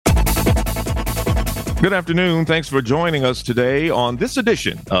Good afternoon. Thanks for joining us today on this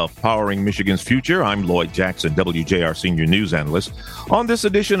edition of Powering Michigan's Future. I'm Lloyd Jackson, WJR Senior News Analyst. On this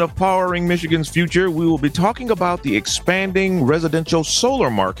edition of Powering Michigan's Future, we will be talking about the expanding residential solar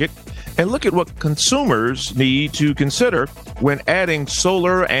market and look at what consumers need to consider when adding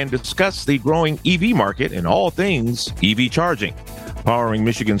solar and discuss the growing EV market and all things EV charging. Powering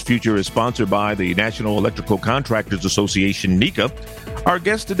Michigan's Future is sponsored by the National Electrical Contractors Association, NECA. Our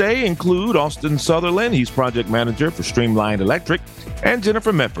guests today include Austin Sutherland, he's project manager for Streamline Electric, and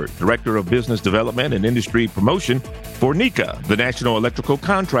Jennifer Medford, director of business development and industry promotion for NECA, the National Electrical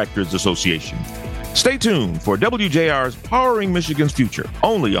Contractors Association. Stay tuned for WJR's Powering Michigan's Future,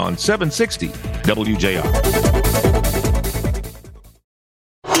 only on 760 WJR.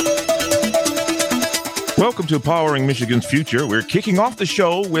 Welcome to Powering Michigan's Future. We're kicking off the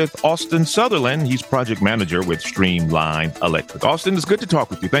show with Austin Sutherland. He's project manager with Streamline Electric. Austin, it's good to talk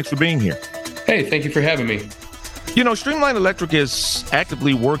with you. Thanks for being here. Hey, thank you for having me. You know, Streamline Electric is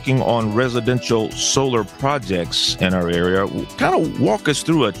actively working on residential solar projects in our area. Kind of walk us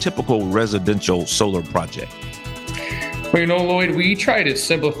through a typical residential solar project. Well, Lloyd, we try to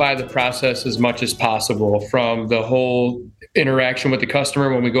simplify the process as much as possible, from the whole interaction with the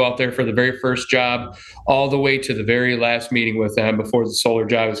customer when we go out there for the very first job, all the way to the very last meeting with them before the solar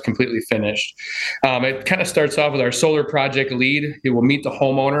job is completely finished. It kind of starts off with our solar project lead. He will meet the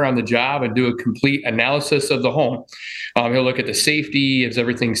homeowner on the job and do a complete analysis of the home. He'll look at the safety. Is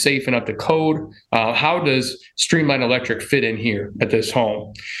everything safe and up to code? How does Streamline Electric fit in here at this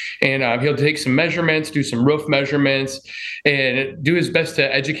home? And he'll take some measurements, do some roof measurements, and do his best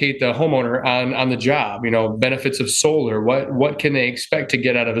to educate the homeowner on the job, benefits of solar. What can they expect to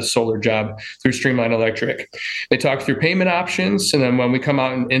get out of a solar job through Streamline Electric? They talk through payment options, and then when we come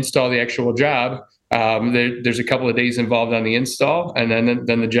out and install the actual job, there's a couple of days involved on the install, and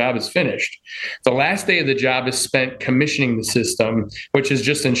then the job is finished. The last day of the job is spent commissioning the system, which is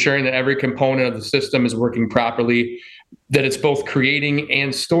just ensuring that every component of the system is working properly, that it's both creating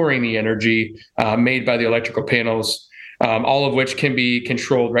and storing the energy made by the electrical panels, all of which can be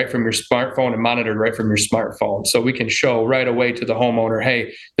controlled right from your smartphone and monitored right from your smartphone. So we can show right away to the homeowner,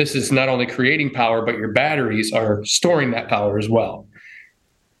 hey, this is not only creating power, but your batteries are storing that power as well.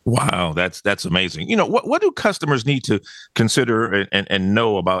 Wow, that's amazing. What do customers need to consider and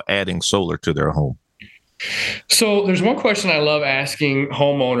know about adding solar to their home? So there's one question I love asking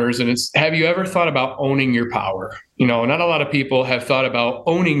homeowners, and it's, have you ever thought about owning your power? Not a lot of people have thought about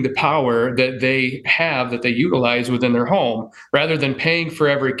owning the power that they have, that they utilize within their home. Rather than paying for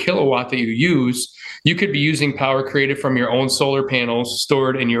every kilowatt that you use, you could be using power created from your own solar panels,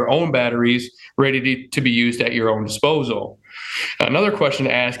 stored in your own batteries, ready to be used at your own disposal. Another question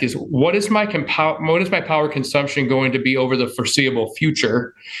to ask is, what is my power consumption going to be over the foreseeable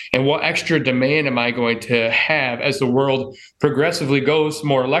future? And what extra demand am I going to have as the world progressively goes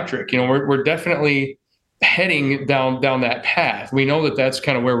more electric? We're definitely heading down that path. We know that that's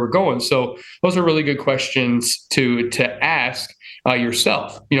kind of where we're going. So those are really good questions to ask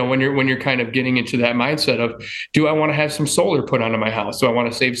yourself, when you're kind of getting into that mindset of, do I want to have some solar put onto my house? Do I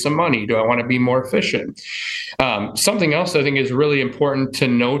want to save some money? Do I want to be more efficient? Something else I think is really important to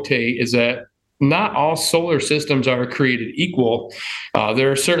notate is that not all solar systems are created equal.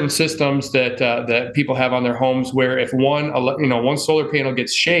 There are certain systems that people have on their homes where if one solar panel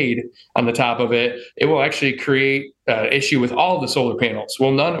gets shade on the top of it, it will actually create issue with all of the solar panels.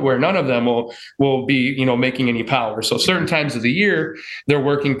 None of them will be making any power. So certain times of the year they're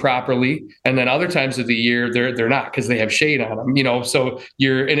working properly, and then other times of the year they're not because they have shade on them. So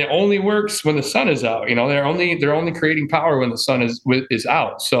and it only works when the sun is out. They're only creating power when the sun is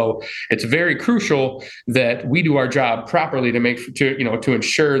out. So it's very crucial that we do our job properly to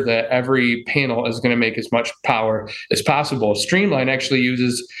ensure that every panel is going to make as much power as possible. Streamline actually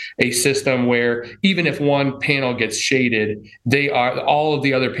uses a system where even if one panel gets shaded, all of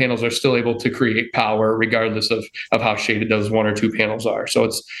the other panels are still able to create power regardless of how shaded those one or two panels are. So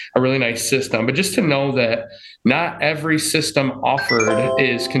it's a really nice system. But just to know that not every system offered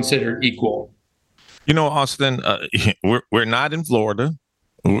is considered equal. Austin, we're not in Florida.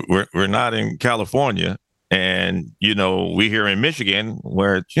 We're not in California. And, we here in Michigan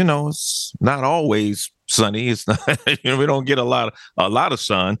where, it's not always sunny. It's not, we don't get a lot of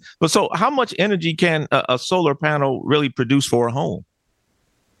sun. But so how much energy can a solar panel really produce for a home?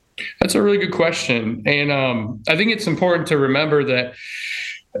 That's a really good question. And I think it's important to remember that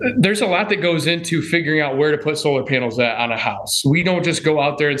There's a lot that goes into figuring out where to put solar panels on a house. We don't just go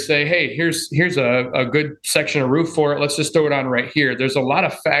out there and say, hey, here's a good section of roof for it. Let's just throw it on right here. There's a lot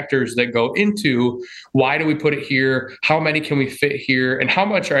of factors that go into why do we put it here? How many can we fit here? And how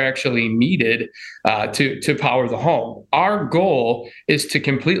much are actually needed to power the home? Our goal is to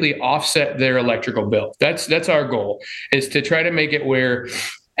completely offset their electrical bill. That's our goal, is to try to make it where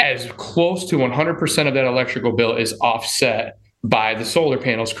as close to 100% of that electrical bill is offset by the solar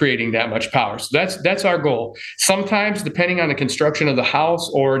panels creating that much power. So that's our goal. Sometimes, depending on the construction of the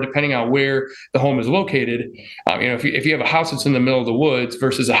house or depending on where the home is located, if you have a house that's in the middle of the woods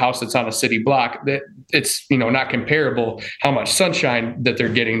versus a house that's on a city block, that it's not comparable how much sunshine that they're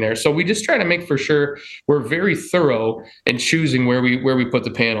getting there. So we just try to make for sure we're very thorough in choosing where we put the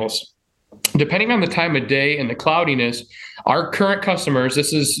panels. Depending on the time of day and the cloudiness, our current customers,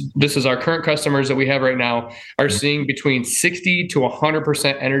 this is our current customers that we have right now, are seeing between 60 to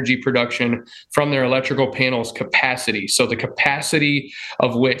 100% energy production from their electrical panels capacity. So the capacity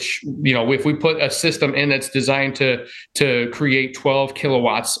of which, if we put a system in that's designed to create 12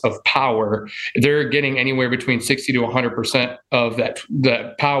 kilowatts of power, they're getting anywhere between 60 to 100% of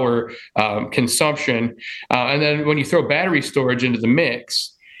that power consumption. And then when you throw battery storage into the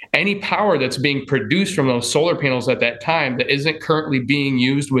mix, any power that's being produced from those solar panels at that time that isn't currently being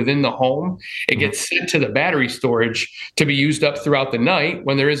used within the home, it gets sent to the battery storage to be used up throughout the night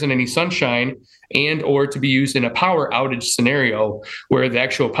when there isn't any sunshine, and or to be used in a power outage scenario where the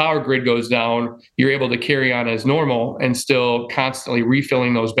actual power grid goes down. You're able to carry on as normal and still constantly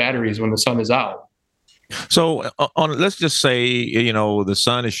refilling those batteries when the sun is out. So let's just say, the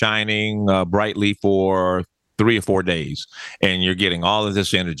sun is shining brightly for 3 or 4 days, and you're getting all of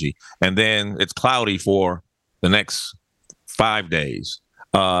this energy, and then it's cloudy for the next 5 days.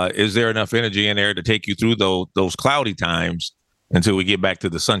 Is there enough energy in there to take you through those cloudy times until we get back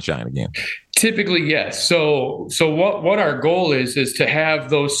to the sunshine again? Typically, yes. So what our goal is to have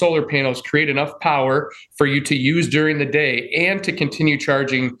those solar panels create enough power for you to use during the day and to continue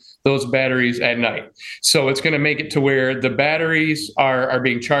charging those batteries at night. So it's going to make it to where the batteries are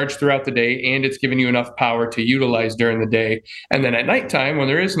being charged throughout the day, and it's giving you enough power to utilize during the day. And then at nighttime, when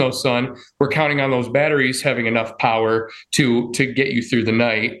there is no sun, we're counting on those batteries having enough power to get you through the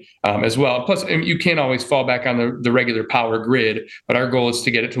night as well. Plus, you can't always fall back on the regular power grid, but our goal is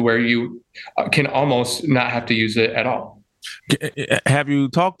to get it to where you can almost not have to use it at all. Have you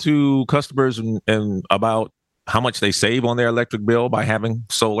talked to customers and about how much they save on their electric bill by having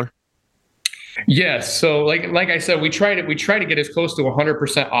solar? Yes. So like I said, we try to get as close to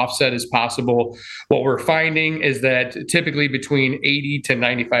 100% offset as possible. What we're finding is that typically between 80 to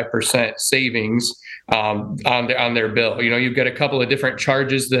 95% savings on their bill. You've got a couple of different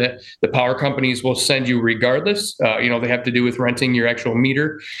charges that the power companies will send you regardless. They have to do with renting your actual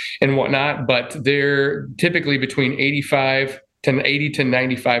meter and whatnot, but they're typically between 80 to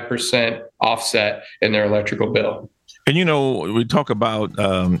 95% offset in their electrical bill. And, we talk about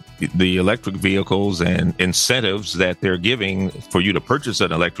the electric vehicles and incentives that they're giving for you to purchase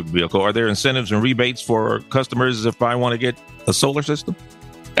an electric vehicle. Are there incentives and rebates for customers if I want to get a solar system?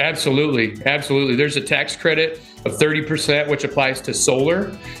 Absolutely. There's a tax credit of 30%, which applies to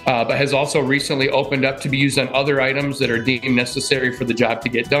solar, but has also recently opened up to be used on other items that are deemed necessary for the job to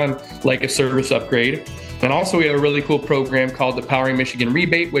get done, like a service upgrade. And also we have a really cool program called the Powering Michigan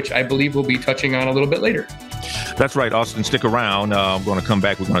Rebate, which I believe we'll be touching on a little bit later. That's right, Austin. Stick around. I'm going to come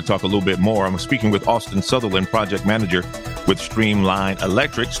back. We're going to talk a little bit more. I'm speaking with Austin Sutherland, project manager with Streamline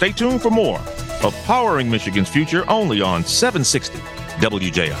Electric. Stay tuned for more of Powering Michigan's Future only on 760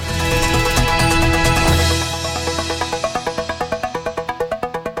 WJR.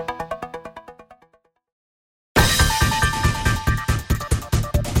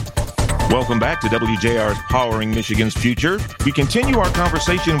 Welcome back to WJR's Powering Michigan's Future. We continue our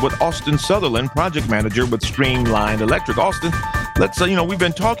conversation with Austin Sutherland, project manager with Streamline Electric. Austin, we've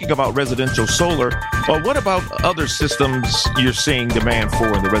been talking about residential solar. Well, what about other systems you're seeing demand for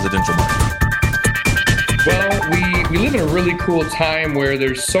in the residential market? Well, we live in a really cool time where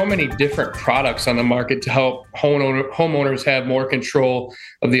there's so many different products on the market to help homeowners have more control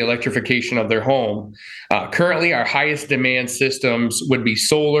of the electrification of their home. Currently, our highest demand systems would be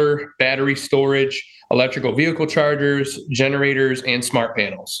solar, battery storage, electrical vehicle chargers, generators, and smart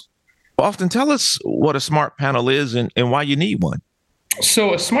panels. Austin, tell us what a smart panel is and why you need one.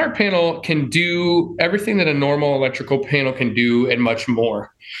 So a smart panel can do everything that a normal electrical panel can do and much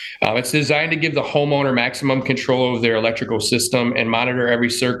more. It's designed to give the homeowner maximum control over their electrical system and monitor every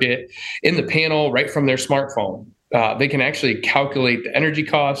circuit in the panel right from their smartphone. they can actually calculate the energy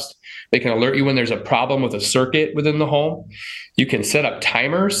cost. They can alert you when there's a problem with a circuit within the home. You can set up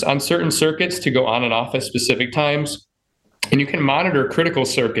timers on certain circuits to go on and off at specific times. And you can monitor critical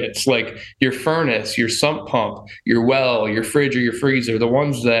circuits like your furnace, your sump pump, your well, your fridge or your freezer, the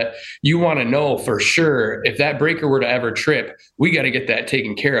ones that you want to know for sure. If that breaker were to ever trip, we got to get that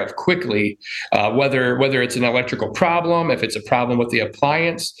taken care of quickly. Whether it's an electrical problem, if it's a problem with the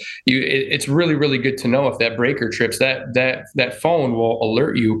appliance, it's really, really good to know if that breaker trips. That phone will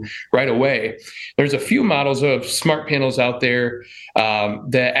alert you right away. There's a few models of smart panels out there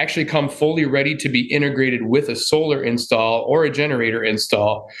that actually come fully ready to be integrated with a solar install or a generator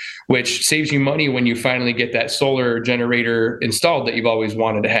install, which saves you money when you finally get that solar generator installed that you've always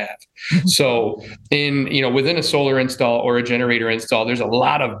wanted to have. So within a solar install or a generator install, there's a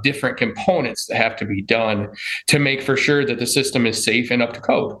lot of different components that have to be done to make for sure that the system is safe and up to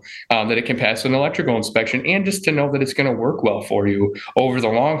code, that it can pass an electrical inspection, and just to know that it's going to work well for you over the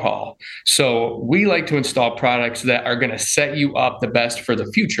long haul. So we like to install products that are going to set you up the best for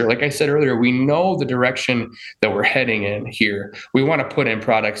the future. Like I said earlier, we know the direction that we're heading in here. We want to put in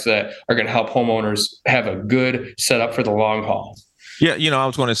products that are going to help homeowners have a good setup for the long haul. Yeah, I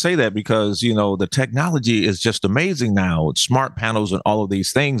was going to say that because, the technology is just amazing now. Smart panels and all of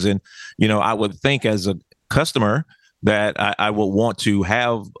these things. And, I would think as a customer that I will want to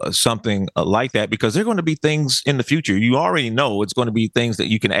have something like that, because there are going to be things in the future. You already know it's going to be things that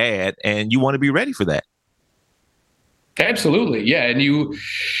you can add, and you want to be ready for that. Absolutely. Yeah. And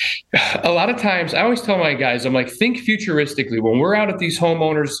a lot of times I always tell my guys, I'm like, think futuristically. When we're out at these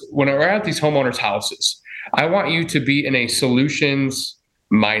homeowners' houses, I want you to be in a solutions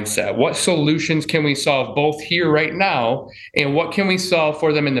mindset. What solutions can we solve both here right now, and what can we solve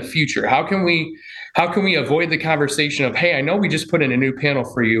for them in the future? How can we avoid the conversation of, hey, I know we just put in a new panel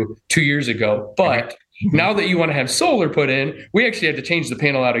for you 2 years ago, but now that you want to have solar put in, we actually had to change the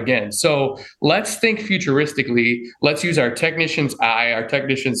panel out again. So let's think futuristically. Let's use our technician's eye, our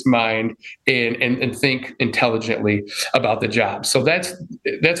technician's mind, and think intelligently about the job. So that's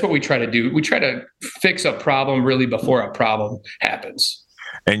what we try to do. We try to fix a problem really before a problem happens.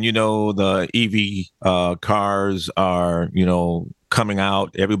 And, the EV cars are, coming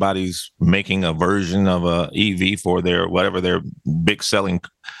out. Everybody's making a version of a EV for whatever their big selling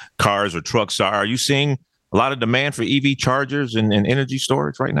cars or trucks are. Are you seeing a lot of demand for EV chargers and energy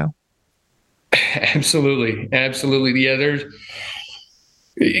storage right now? Absolutely. Yeah, there's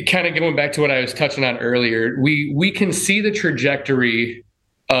kind of going back to what I was touching on earlier. We can see the trajectory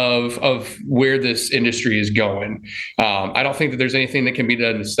of where this industry is going. I don't think that there's anything that can be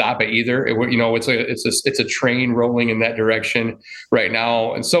done to stop it either. It's a train rolling in that direction right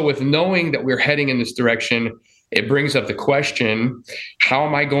now. And so with knowing that we're heading in this direction, it brings up the question, how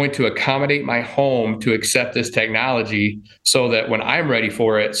am I going to accommodate my home to accept this technology so that when I'm ready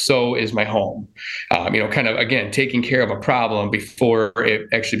for it, so is my home? Kind of, again, taking care of a problem before it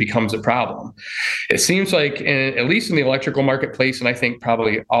actually becomes a problem. It seems like, at least in the electrical marketplace, and I think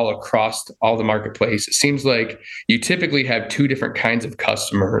probably all across all the marketplace, it seems like you typically have two different kinds of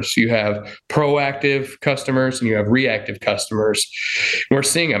customers. You have proactive customers and you have reactive customers. We're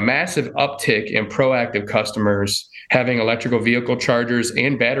seeing a massive uptick in proactive customers having electrical vehicle chargers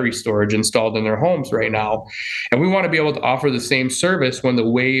and battery storage installed in their homes right now. And we want to be able to offer the same service when the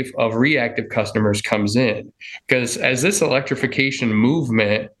wave of reactive customers comes in. Because as this electrification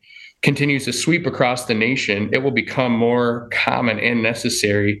movement continues to sweep across the nation, it will become more common and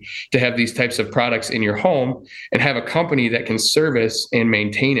necessary to have these types of products in your home and have a company that can service and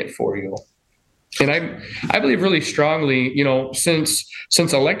maintain it for you. And I believe really strongly, since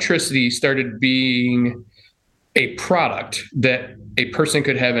electricity started being a product that a person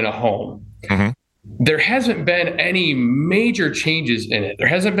could have in a home, there hasn't been any major changes in it. There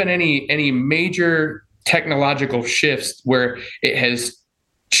hasn't been any major technological shifts where it has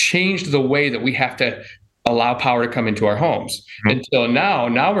changed the way that we have to allow power to come into our homes. Until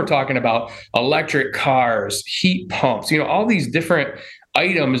now we're talking about electric cars, heat pumps, all these different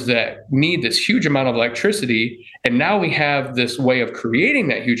items that need this huge amount of electricity. And now we have this way of creating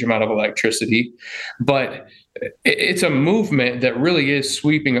that huge amount of electricity, but it's a movement that really is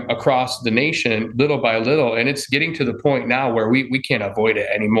sweeping across the nation little by little. And it's getting to the point now where we can't avoid it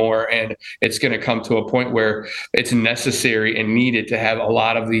anymore. And it's going to come to a point where it's necessary and needed to have a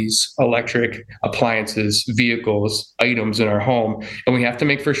lot of these electric appliances, vehicles, items in our home. And we have to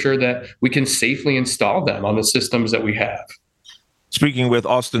make for sure that we can safely install them on the systems that we have. Speaking with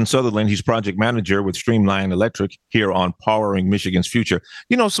Austin Sutherland, he's project manager with Streamline Electric here on Powering Michigan's Future.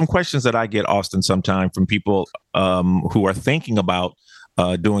 Some questions that I get, Austin, sometime from people who are thinking about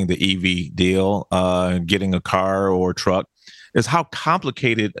doing the EV deal, getting a car or truck, is how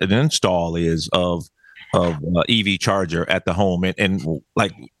complicated an install is of EV charger at the home, and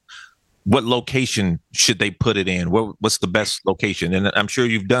like what location should they put it in? What's the best location? And I'm sure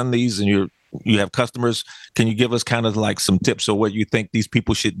you've done these and you have customers. Can you give us kind of like some tips of what you think these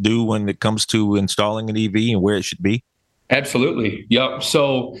people should do when it comes to installing an EV and where it should be? Absolutely. Yep.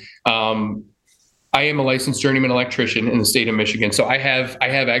 So I am a licensed journeyman electrician in the state of Michigan. So I have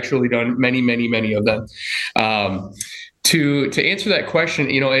actually done many of them. To answer that question,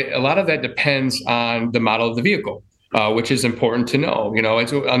 a lot of that depends on the model of the vehicle. Which is important to know.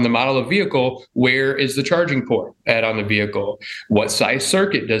 It's on the model of vehicle, where is the charging port at on the vehicle? What size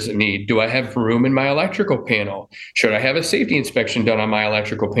circuit does it need? Do I have room in my electrical panel? Should I have a safety inspection done on my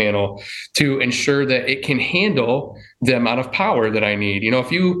electrical panel to ensure that it can handle the amount of power that I need?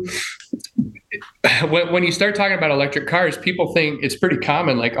 When you start talking about electric cars, people think it's pretty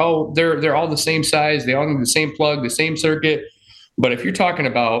common, like, oh, they're all the same size, they all need the same plug, the same circuit. But if you're talking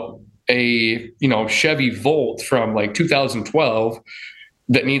about a Chevy Volt from like 2012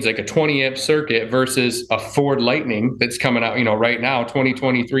 that needs like a 20 amp circuit versus a Ford Lightning that's coming out right now,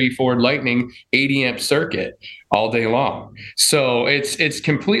 2023 Ford Lightning 80 amp circuit all day long. So it's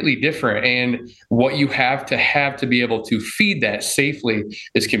completely different, and what you have to be able to feed that safely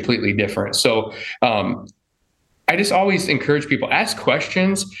is completely different. So I just always encourage people, ask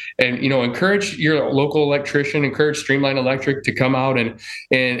questions, and encourage your local electrician, encourage Streamline Electric to come out and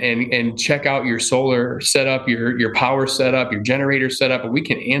check out your solar setup, your power setup, your generator setup, and we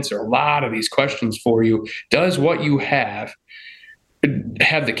can answer a lot of these questions for you. Does what you have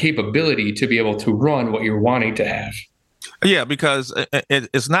the capability to be able to run what you're wanting to have? Yeah, because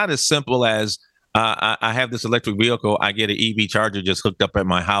it's not as simple as I have this electric vehicle. I get an EV charger just hooked up at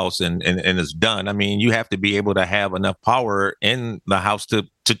my house and it's done. I mean, you have to be able to have enough power in the house to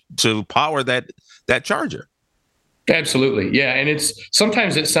power that charger. Absolutely. Yeah. And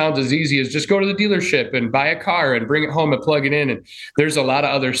sometimes it sounds as easy as just go to the dealership and buy a car and bring it home and plug it in. And there's a lot of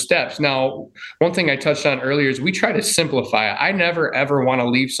other steps. Now, one thing I touched on earlier is we try to simplify it. I never, ever want to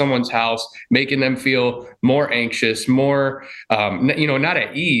leave someone's house making them feel more anxious, more, not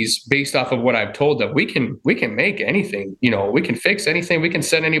at ease based off of what I've told them. We can make anything, we can fix anything. We can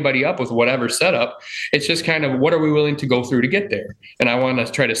set anybody up with whatever setup. It's just kind of what are we willing to go through to get there? And I want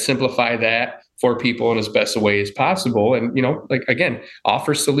to try to simplify that for people in as best a way as possible. And, again,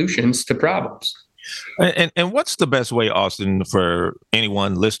 offer solutions to problems. And what's the best way, Austin, for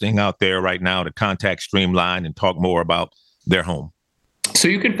anyone listening out there right now to contact Streamline and talk more about their home? So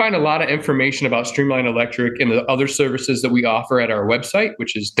you can find a lot of information about Streamline Electric and the other services that we offer at our website,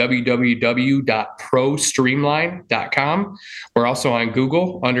 which is www.prostreamline.com. We're also on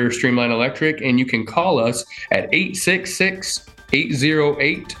Google under Streamline Electric, and you can call us at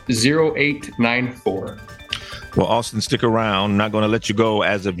 866-808-0894. Well, Austin, stick around. I'm not going to let you go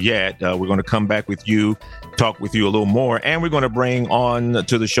as of yet. We're going to come back with you, talk with you a little more, and we're going to bring on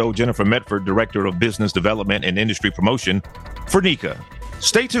to the show Jennifer Medford, Director of Business Development and Industry Promotion for NECA.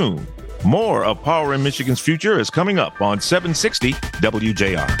 Stay tuned. More of Powering Michigan's Future is coming up on 760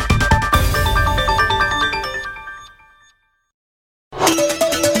 WJR.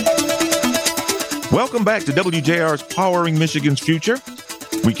 Welcome back to WJR's Powering Michigan's Future.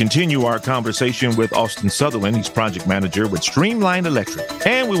 We continue our conversation with Austin Sutherland. He's project manager with Streamline Electric.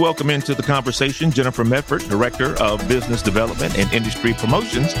 And we welcome into the conversation Jennifer Medford, Director of Business Development and Industry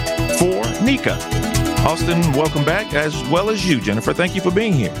Promotions for NECA. Austin, welcome back, as well as you, Jennifer. Thank you for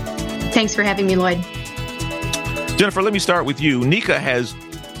being here. Thanks for having me, Lloyd. Jennifer, let me start with you. NECA has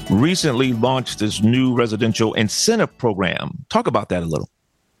recently launched this new residential incentive program. Talk about that a little.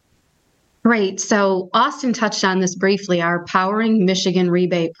 Right. So Austin touched on this briefly, our Powering Michigan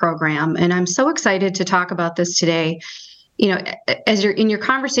rebate program. And I'm so excited to talk about this today. As you're in your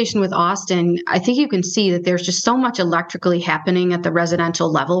conversation with Austin, I think you can see that there's just so much electrically happening at the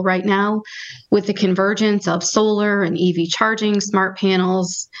residential level right now with the convergence of solar and EV charging, smart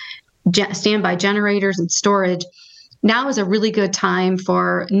panels, standby generators, and storage. Now is a really good time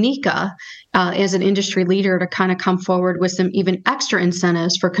for NECA as an industry leader to kind of come forward with some even extra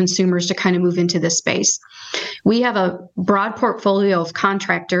incentives for consumers to kind of move into this space. We have a broad portfolio of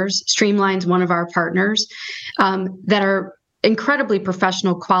contractors. Streamline's one of our partners that are incredibly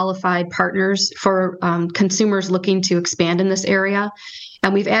professional, qualified partners for consumers looking to expand in this area.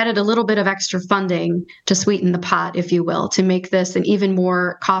 And we've added a little bit of extra funding to sweeten the pot, if you will, to make this an even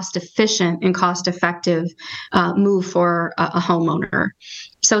more cost-efficient and cost-effective move for a homeowner.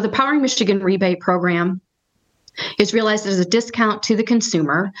 So the Powering Michigan rebate program It's realized there's a discount to the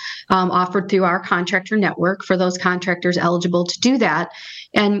consumer offered through our contractor network for those contractors eligible to do that.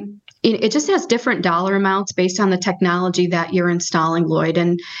 And it just has different dollar amounts based on the technology that you're installing, Lloyd.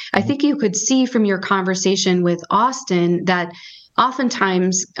 And I think you could see from your conversation with Austin that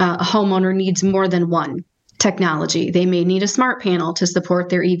oftentimes a homeowner needs more than one technology. They may need a smart panel to support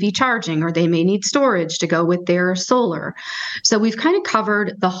their EV charging, or they may need storage to go with their solar. So we've kind of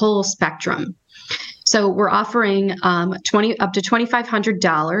covered the whole spectrum. So we're offering up to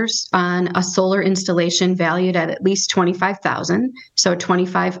 $2,500 on a solar installation valued at least $25,000, so a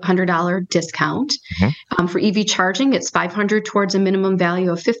 $2,500 discount. For EV charging, it's $500 towards a minimum value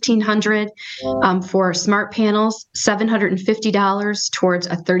of $1,500. For smart panels, $750 towards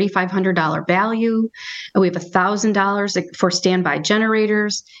a $3,500 value. We have $1,000 for standby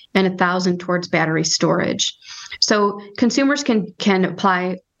generators and $1,000 towards battery storage. So consumers can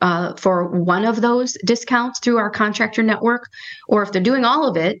apply for one of those discounts through our contractor network, or if they're doing all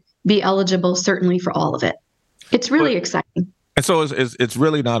of it, be eligible certainly for all of it. It's really exciting. And so it's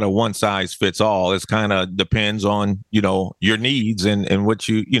really not a one size fits all. It's kind of depends on, your needs and what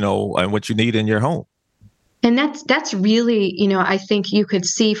you need in your home. And that's really, I think you could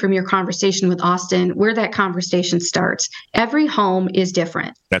see from your conversation with Austin where that conversation starts. Every home is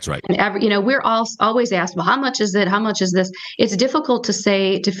different. That's right. And we're always asked, well, how much is it? How much is this? It's difficult to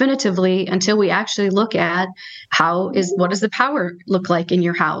say definitively until we actually look at what does the power look like in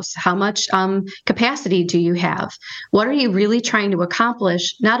your house? How much capacity do you have? What are you really trying to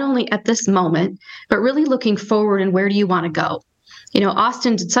accomplish, not only at this moment, but really looking forward, and where do you want to go?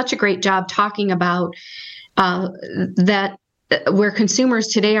 Austin did such a great job talking about that where consumers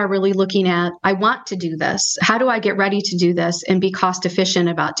today are really looking at, I want to do this. How do I get ready to do this and be cost efficient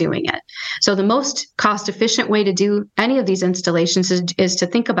about doing it? So the most cost efficient way to do any of these installations is to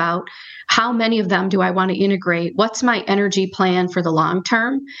think about how many of them do I want to integrate? What's my energy plan for the long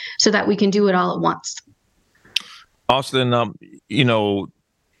term so that we can do it all at once? Austin,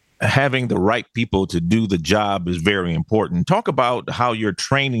 having the right people to do the job is very important. Talk about how you're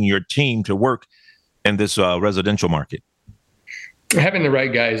training your team to work in this residential market. Having the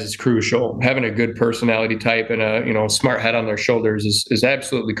right guys is crucial. Having a good personality type and a smart head on their shoulders is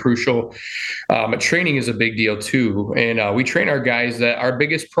absolutely crucial. Training is a big deal too, and we train our guys that our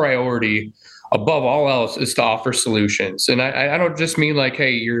biggest priority, above all else, is to offer solutions. And I don't just mean like,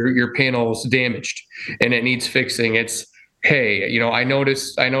 hey, your panel's damaged and it needs fixing. It's, hey, I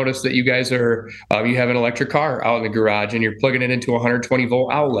noticed that you guys are, you have an electric car out in the garage and you're plugging it into a 120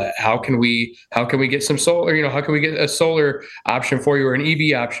 volt outlet. How can we get some solar, how can we get a solar option for you, or an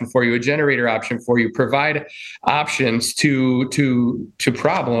EV option for you, a generator option for you? Provide options to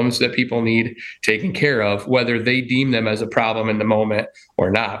problems that people need taken care of, whether they deem them as a problem in the moment or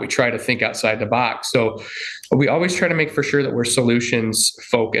not. We try to think outside the box. So we always try to make for sure that we're solutions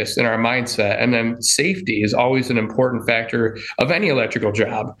focused in our mindset. And then safety is always an important factor of any electrical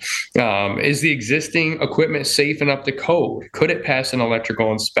job. Is the existing equipment safe and up to code? Could it pass an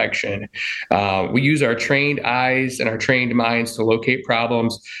electrical inspection? We use our trained eyes and our trained minds to locate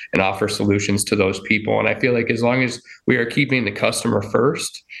problems and offer solutions to those people. And I feel like as long as we are keeping the customer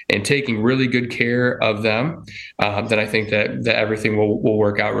first and taking really good care of them, then I think that everything will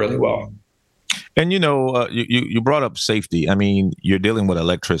work out really well. And, you brought up safety. I mean, you're dealing with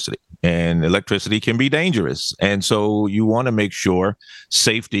electricity, and electricity can be dangerous. And so you want to make sure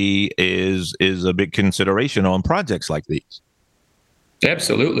safety is a big consideration on projects like these.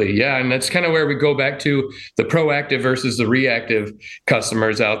 Absolutely. Yeah. And that's kind of where we go back to the proactive versus the reactive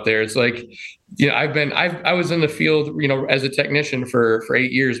customers out there. It's like, I was in the field, as a technician for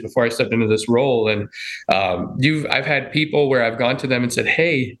 8 years before I stepped into this role. And I've had people where I've gone to them and said,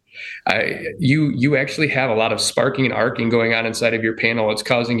 hey, you actually have a lot of sparking and arcing going on inside of your panel. It's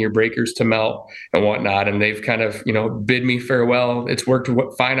causing your breakers to melt and whatnot. And they've kind of, bid me farewell. It's worked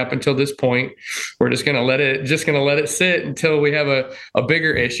fine up until this point. We're just going to let it sit until we have a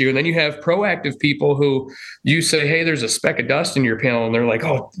bigger issue. And then you have proactive people who you say, hey, there's a speck of dust in your panel. And they're like,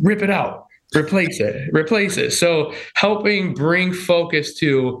 oh, rip it out. Replace it. So helping bring focus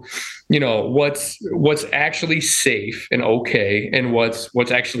to, what's actually safe and okay, and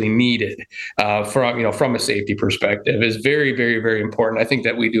what's actually needed from a safety perspective is very, very, very important. I think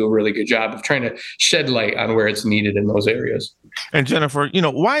that we do a really good job of trying to shed light on where it's needed in those areas. And Jennifer,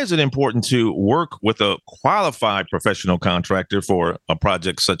 why is it important to work with a qualified professional contractor for a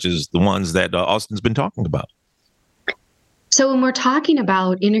project such as the ones that Austin's been talking about? So when we're talking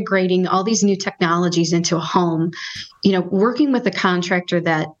about integrating all these new technologies into a home, working with a contractor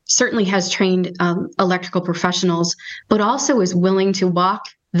that certainly has trained electrical professionals, but also is willing to walk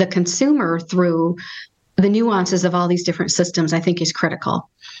the consumer through the nuances of all these different systems, I think, is critical.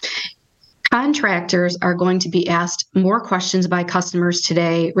 Contractors are going to be asked more questions by customers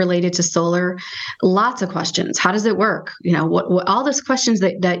today related to solar. Lots of questions. How does it work? What all those questions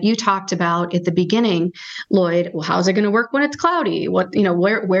that you talked about at the beginning, Lloyd. Well, how's it going to work when it's cloudy?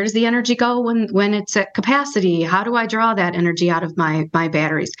 Where does the energy go when it's at capacity? How do I draw that energy out of my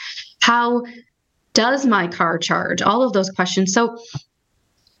batteries? How does my car charge? All of those questions. So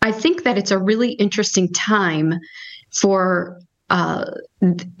I think that it's a really interesting time for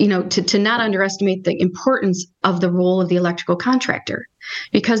to not underestimate the importance of the role of the electrical contractor,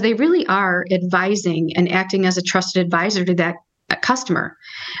 because they really are advising and acting as a trusted advisor to that customer.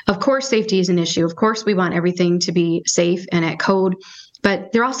 Of course, safety is an issue. Of course, we want everything to be safe and at code,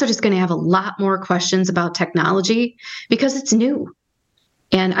 but they're also just going to have a lot more questions about technology because it's new.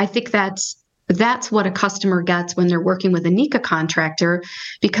 And I think that's what a customer gets when they're working with a NECA contractor,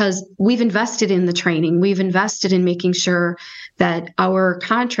 because we've invested in the training. We've invested in making sure that our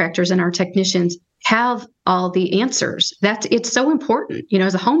contractors and our technicians have all the answers. It's so important.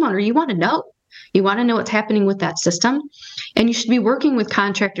 As a homeowner, you want to know. You want to know what's happening with that system. And you should be working with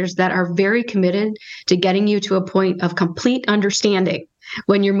contractors that are very committed to getting you to a point of complete understanding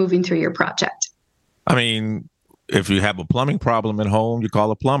when you're moving through your project. I mean, if you have a plumbing problem at home, you call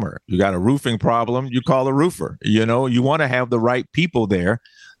a plumber. You got a roofing problem, you call a roofer. You want to have the right people there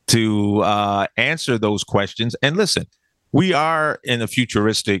to answer those questions. And listen, we are in a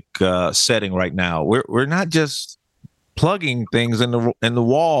futuristic setting right now. We're not just plugging things in the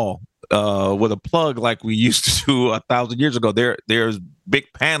wall with a plug like we used to do 1,000 years ago. There's big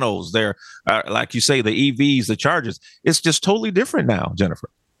panels. There, like you say, the EVs, the chargers. It's just totally different now, Jennifer.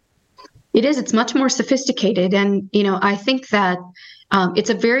 It is. It's much more sophisticated. And, I think that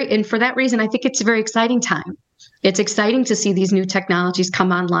and for that reason, I think it's a very exciting time. It's exciting to see these new technologies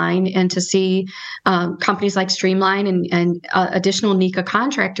come online and to see companies like Streamline and additional NECA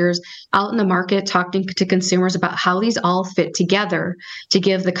contractors out in the market talking to consumers about how these all fit together to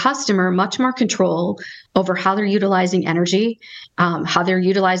give the customer much more control over how they're utilizing energy, how they're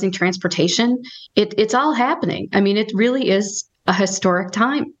utilizing transportation. It's all happening. I mean, it really is a historic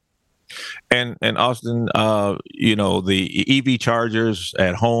time. And Austin, the EV chargers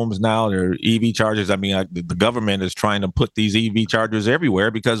at homes now, they're EV chargers. I mean, the government is trying to put these EV chargers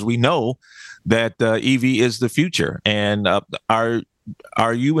everywhere because we know that EV is the future. And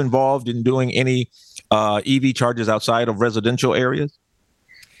are you involved in doing any EV chargers outside of residential areas?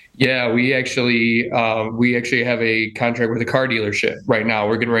 Yeah, we actually have a contract with a car dealership right now.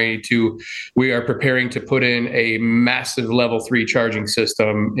 We are preparing to put in a massive level 3 charging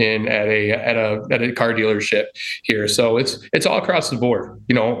system in at a car dealership here. So it's all across the board,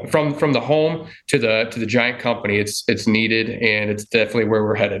 from the home to the giant company. It's needed, and it's definitely where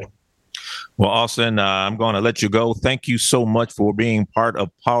we're headed. Well, Austin, I'm going to let you go. Thank you so much for being part of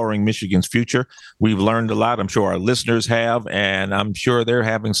Powering Michigan's Future. We've learned a lot. I'm sure our listeners have, and I'm sure they're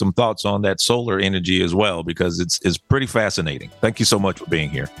having some thoughts on that solar energy as well, because it's pretty fascinating. Thank you so much for being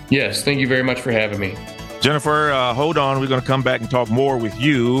here. Yes, thank you very much for having me. Jennifer, hold on. We're going to come back and talk more with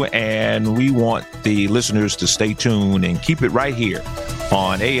you, and we want the listeners to stay tuned and keep it right here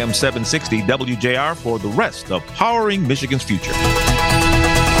on AM 760 WJR for the rest of Powering Michigan's Future.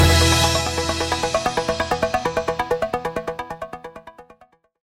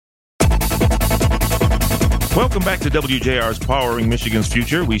 Welcome back to WJR's Powering Michigan's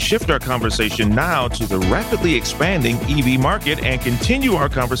Future. We shift our conversation now to the rapidly expanding EV market and continue our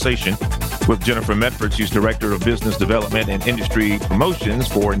conversation with Jennifer Medford. She's Director of Business Development and Industry Promotions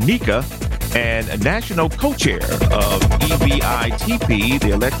for NECA and National Co-Chair of EVITP, the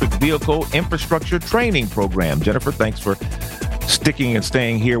Electric Vehicle Infrastructure Training Program. Jennifer, thanks for sticking and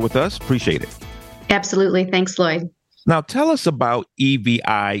staying here with us. Appreciate it. Absolutely. Thanks, Lloyd. Now, tell us about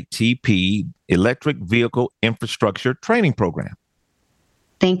EVITP, Electric Vehicle Infrastructure Training Program.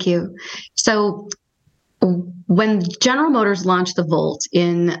 Thank you. So when General Motors launched the Volt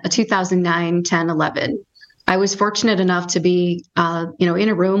in 2009, 10, 11, I was fortunate enough to be, in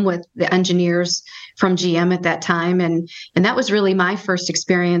a room with the engineers from GM at that time. And that was really my first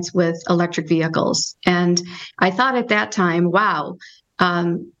experience with electric vehicles. And I thought at that time, wow,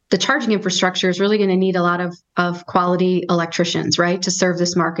 the charging infrastructure is really going to need a lot of quality electricians, right, to serve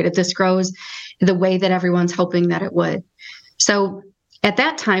this market if this grows the way that everyone's hoping that it would. So at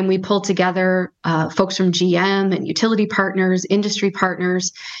that time, we pulled together folks from GM and utility partners, industry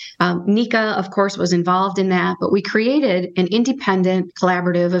partners. NECA, of course, was involved in that, but we created an independent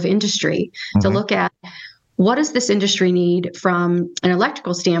collaborative of industry to look at what does this industry need from an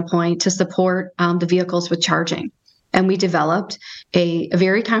electrical standpoint to support the vehicles with charging. and we developed a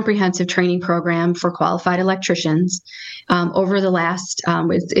very comprehensive training program for qualified electricians over the last.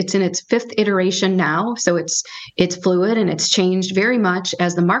 It's in its 5th iteration now, so it's fluid and it's changed very much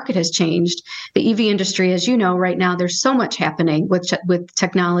as the market has changed. The EV industry, as you know, right now there's so much happening with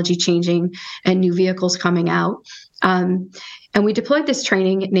technology changing and new vehicles coming out, and we deployed this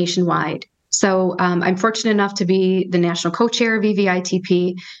training nationwide. So I'm fortunate enough to be the national co-chair of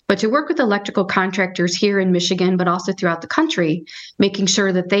EVITP, but to work with electrical contractors here in Michigan, but also throughout the country, making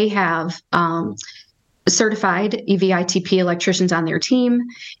sure that they have certified EVITP electricians on their team,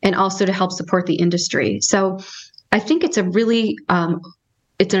 and also to help support the industry. So I think it's a really,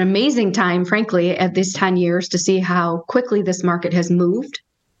 it's an amazing time, frankly, at these 10 years to see how quickly this market has moved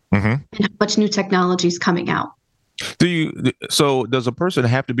and how much new technology is coming out. So does a person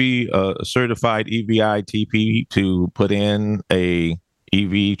have to be a certified EVITP to put in a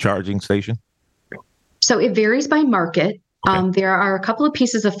EV charging station? So it varies by market. Okay. There are a couple of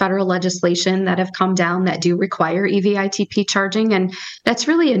pieces of federal legislation that have come down that do require EVITP charging, and that's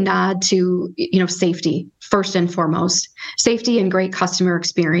really a nod to, safety first and foremost, safety and great customer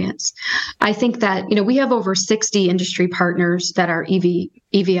experience. I think that, we have over 60 industry partners that are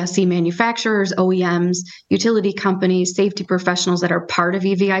EVSE manufacturers, OEMs, utility companies, safety professionals that are part of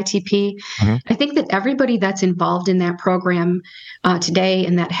EVITP. Mm-hmm. I think that everybody that's involved in that program today,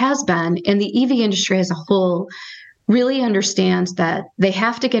 and that has been, and the EV industry as a whole, really understands that they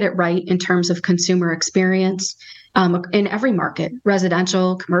have to get it right in terms of consumer experience in every market,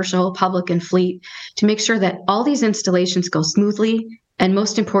 residential, commercial, public, and fleet, to make sure that all these installations go smoothly and,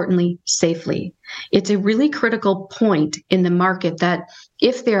 most importantly, safely. It's a really critical point in the market that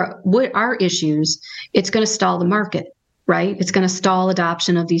if there are issues, it's going to stall the market, right? It's going to stall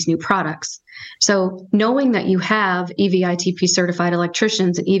adoption of these new products. So knowing that you have EVITP certified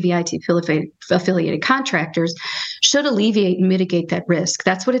electricians and EVITP affiliated contractors should alleviate and mitigate that risk.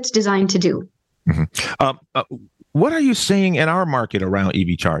 That's what it's designed to do. Mm-hmm. What are you seeing in our market around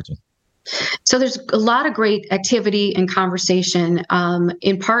EV charging? So there's a lot of great activity and conversation,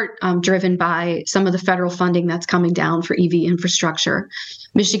 in part driven by some of the federal funding that's coming down for EV infrastructure.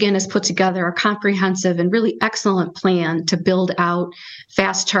 Michigan has put together a comprehensive and really excellent plan to build out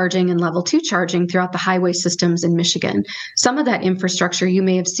fast charging and level 2 charging throughout the highway systems in Michigan. Some of that infrastructure, you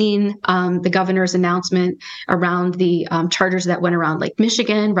may have seen the governor's announcement around the chargers that went around Lake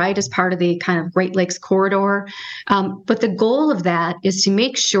Michigan, right, as part of the kind of Great Lakes corridor. But the goal of that is to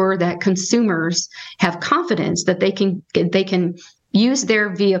make sure that consumers have confidence that they can use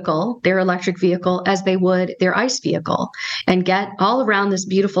their vehicle, their electric vehicle, as they would their ICE vehicle, and get all around this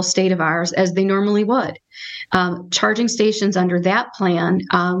beautiful state of ours as they normally would. Charging stations under that plan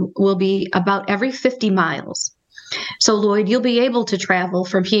will be about every 50 miles. So, Lloyd, you'll be able to travel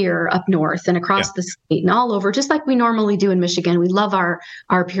from here up north and across the state and all over, just like we normally do in Michigan. We love our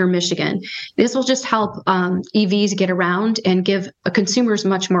pure Michigan. This will just help EVs get around and give consumers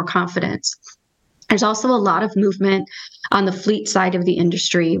much more confidence. There's also a lot of movement on the fleet side of the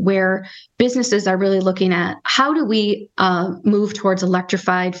industry where businesses are really looking at how do we move towards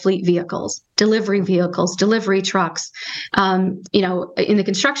electrified fleet vehicles, delivery trucks, in the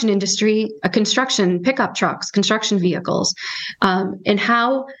construction industry, construction pickup trucks, construction vehicles. And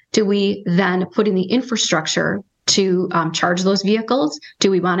how do we then put in the infrastructure to charge those vehicles?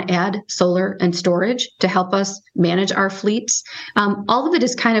 Do we want to add solar and storage to help us manage our fleets? All of it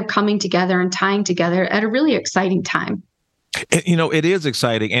is kind of coming together and tying together at a really exciting time. It is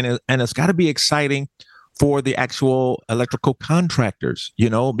exciting, and it's got to be exciting for the actual electrical contractors,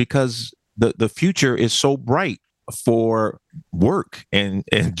 because the future is so bright for work and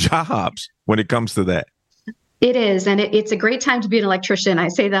jobs when it comes to that. It is. And it's a great time to be an electrician. I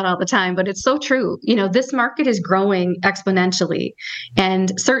say that all the time, but it's so true. This market is growing exponentially.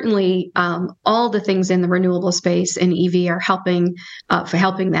 And certainly all the things in the renewable space and EV are helping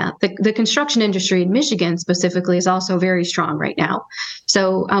that. The construction industry in Michigan specifically is also very strong right now.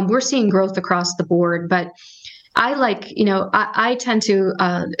 So we're seeing growth across the board. But I tend to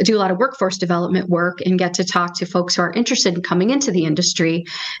do a lot of workforce development work and get to talk to folks who are interested in coming into the industry.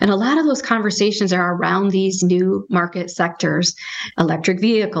 And a lot of those conversations are around these new market sectors, electric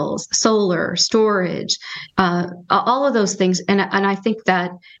vehicles, solar, storage, all of those things. And I think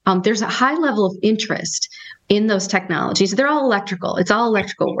that there's a high level of interest in those technologies. They're all electrical. It's all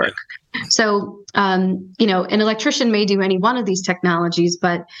electrical work. So, an electrician may do any one of these technologies,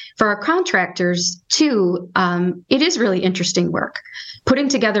 but for our contractors too, it is really interesting work. Putting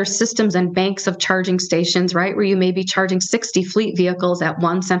together systems and banks of charging stations, right, where you may be charging 60 fleet vehicles at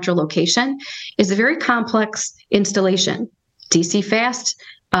one central location is a very complex installation. DC fast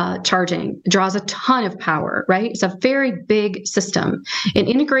charging draws a ton of power, right? It's a very big system. And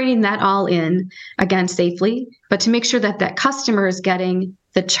integrating that all in, again, safely, but to make sure that that customer is getting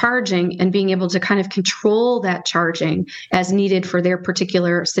the charging and being able to kind of control that charging as needed for their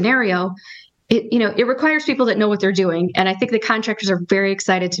particular scenario, it requires people that know what they're doing. And I think the contractors are very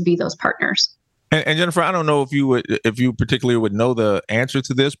excited to be those partners. And Jennifer, I don't know if you particularly would know the answer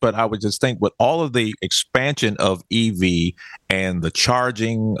to this, but I would just think with all of the expansion of EV and the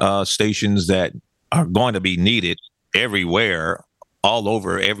charging stations that are going to be needed everywhere, all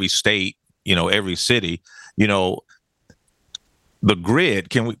over every state, every city, the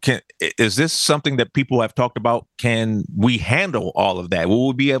grid, is this something that people have talked about? Can we handle all of that? Will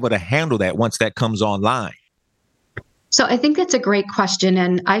we be able to handle that once that comes online? So I think that's a great question.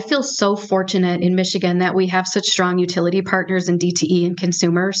 And I feel so fortunate in Michigan that we have such strong utility partners in DTE and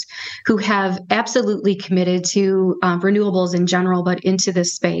consumers who have absolutely committed to renewables in general, but into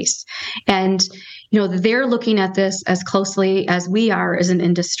this space. And they're looking at this as closely as we are as an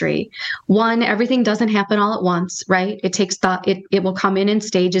industry. One, everything doesn't happen all at once, right? It takes thought. It will come in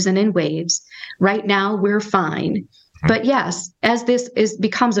stages and in waves. Right now, we're fine. But yes, as this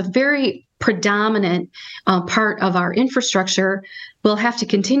becomes a very predominant part of our infrastructure, we'll have to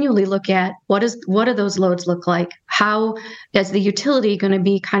continually look at what do those loads look like? How is the utility going to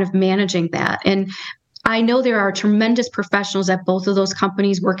be kind of managing that? And I know there are tremendous professionals at both of those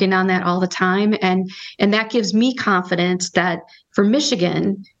companies working on that all the time. And that gives me confidence that for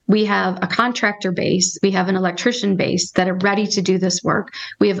Michigan, we have a contractor base, we have an electrician base that are ready to do this work.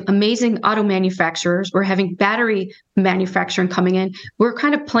 We have amazing auto manufacturers. We're having battery manufacturing coming in. We're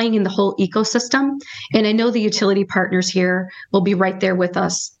kind of playing in the whole ecosystem. And I know the utility partners here will be right there with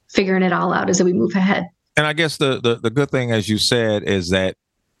us, figuring it all out as we move ahead. And I guess the good thing, as you said, is that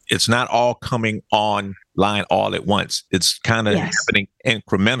it's not all coming online all at once. It's kind of happening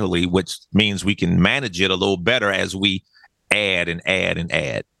incrementally, which means we can manage it a little better as we add and add and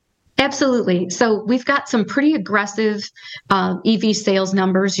add. Absolutely. So we've got some pretty aggressive EV sales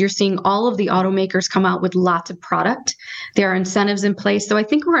numbers. You're seeing all of the automakers come out with lots of product. There are incentives in place. So I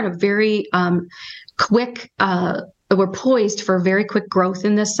think we're in a very quick, we're poised for very quick growth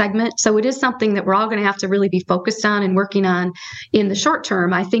in this segment. So it is something that we're all going to have to really be focused on and working on in the short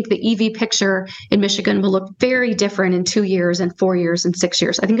term. I think the EV picture in Michigan will look very different in 2 years and 4 years and 6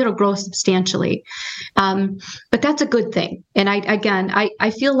 years. I think it'll grow substantially. But that's a good thing. And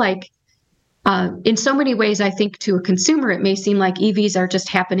I feel like in so many ways, I think to a consumer, it may seem like EVs are just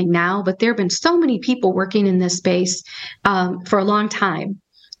happening now, but there have been so many people working in this space for a long time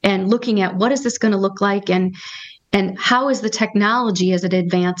and looking at what is this going to look like and how is the technology as it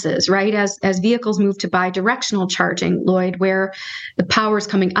advances, right? As vehicles move to bi-directional charging, Lloyd, where the power is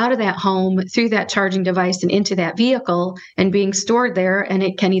coming out of that home through that charging device and into that vehicle and being stored there, and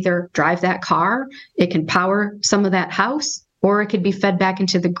it can either drive that car, it can power some of that house, or it could be fed back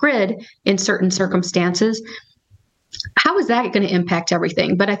into the grid in certain circumstances. How is that going to impact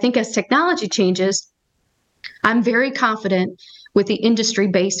everything? But I think as technology changes, I'm very confident with the industry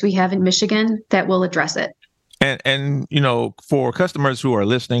base we have in Michigan that will address it. And for customers who are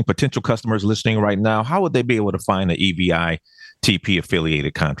listening, potential customers listening right now, how would they be able to find an EVI TP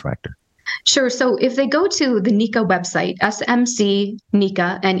affiliated contractor? Sure. So if they go to the NECA website,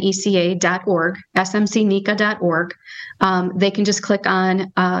 smcneca.org, smcneca.org, they can just click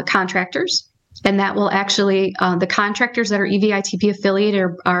on contractors. And that will actually, the contractors that are EVI TP affiliated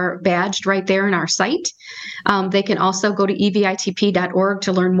are badged right there in our site. They can also go to evitp.org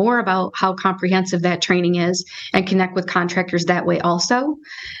to learn more about how comprehensive that training is and connect with contractors that way also.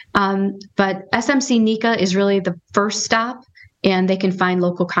 But SMC NECA is really the first stop, and they can find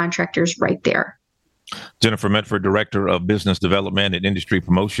local contractors right there. Jennifer Medford, Director of Business Development and Industry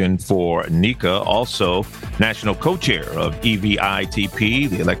Promotion for NECA, also National Co-Chair of EVITP,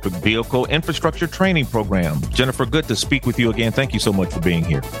 the Electric Vehicle Infrastructure Training Program. Jennifer, good to speak with you again. Thank you so much for being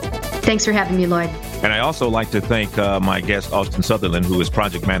here. Thanks for having me, Lloyd. And I also like to thank my guest, Austin Sutherland, who is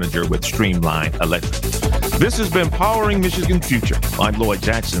Project Manager with Streamline Electric. This has been Powering Michigan's Future. I'm Lloyd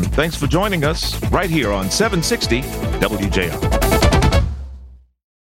Jackson. Thanks for joining us right here on 760 WJR.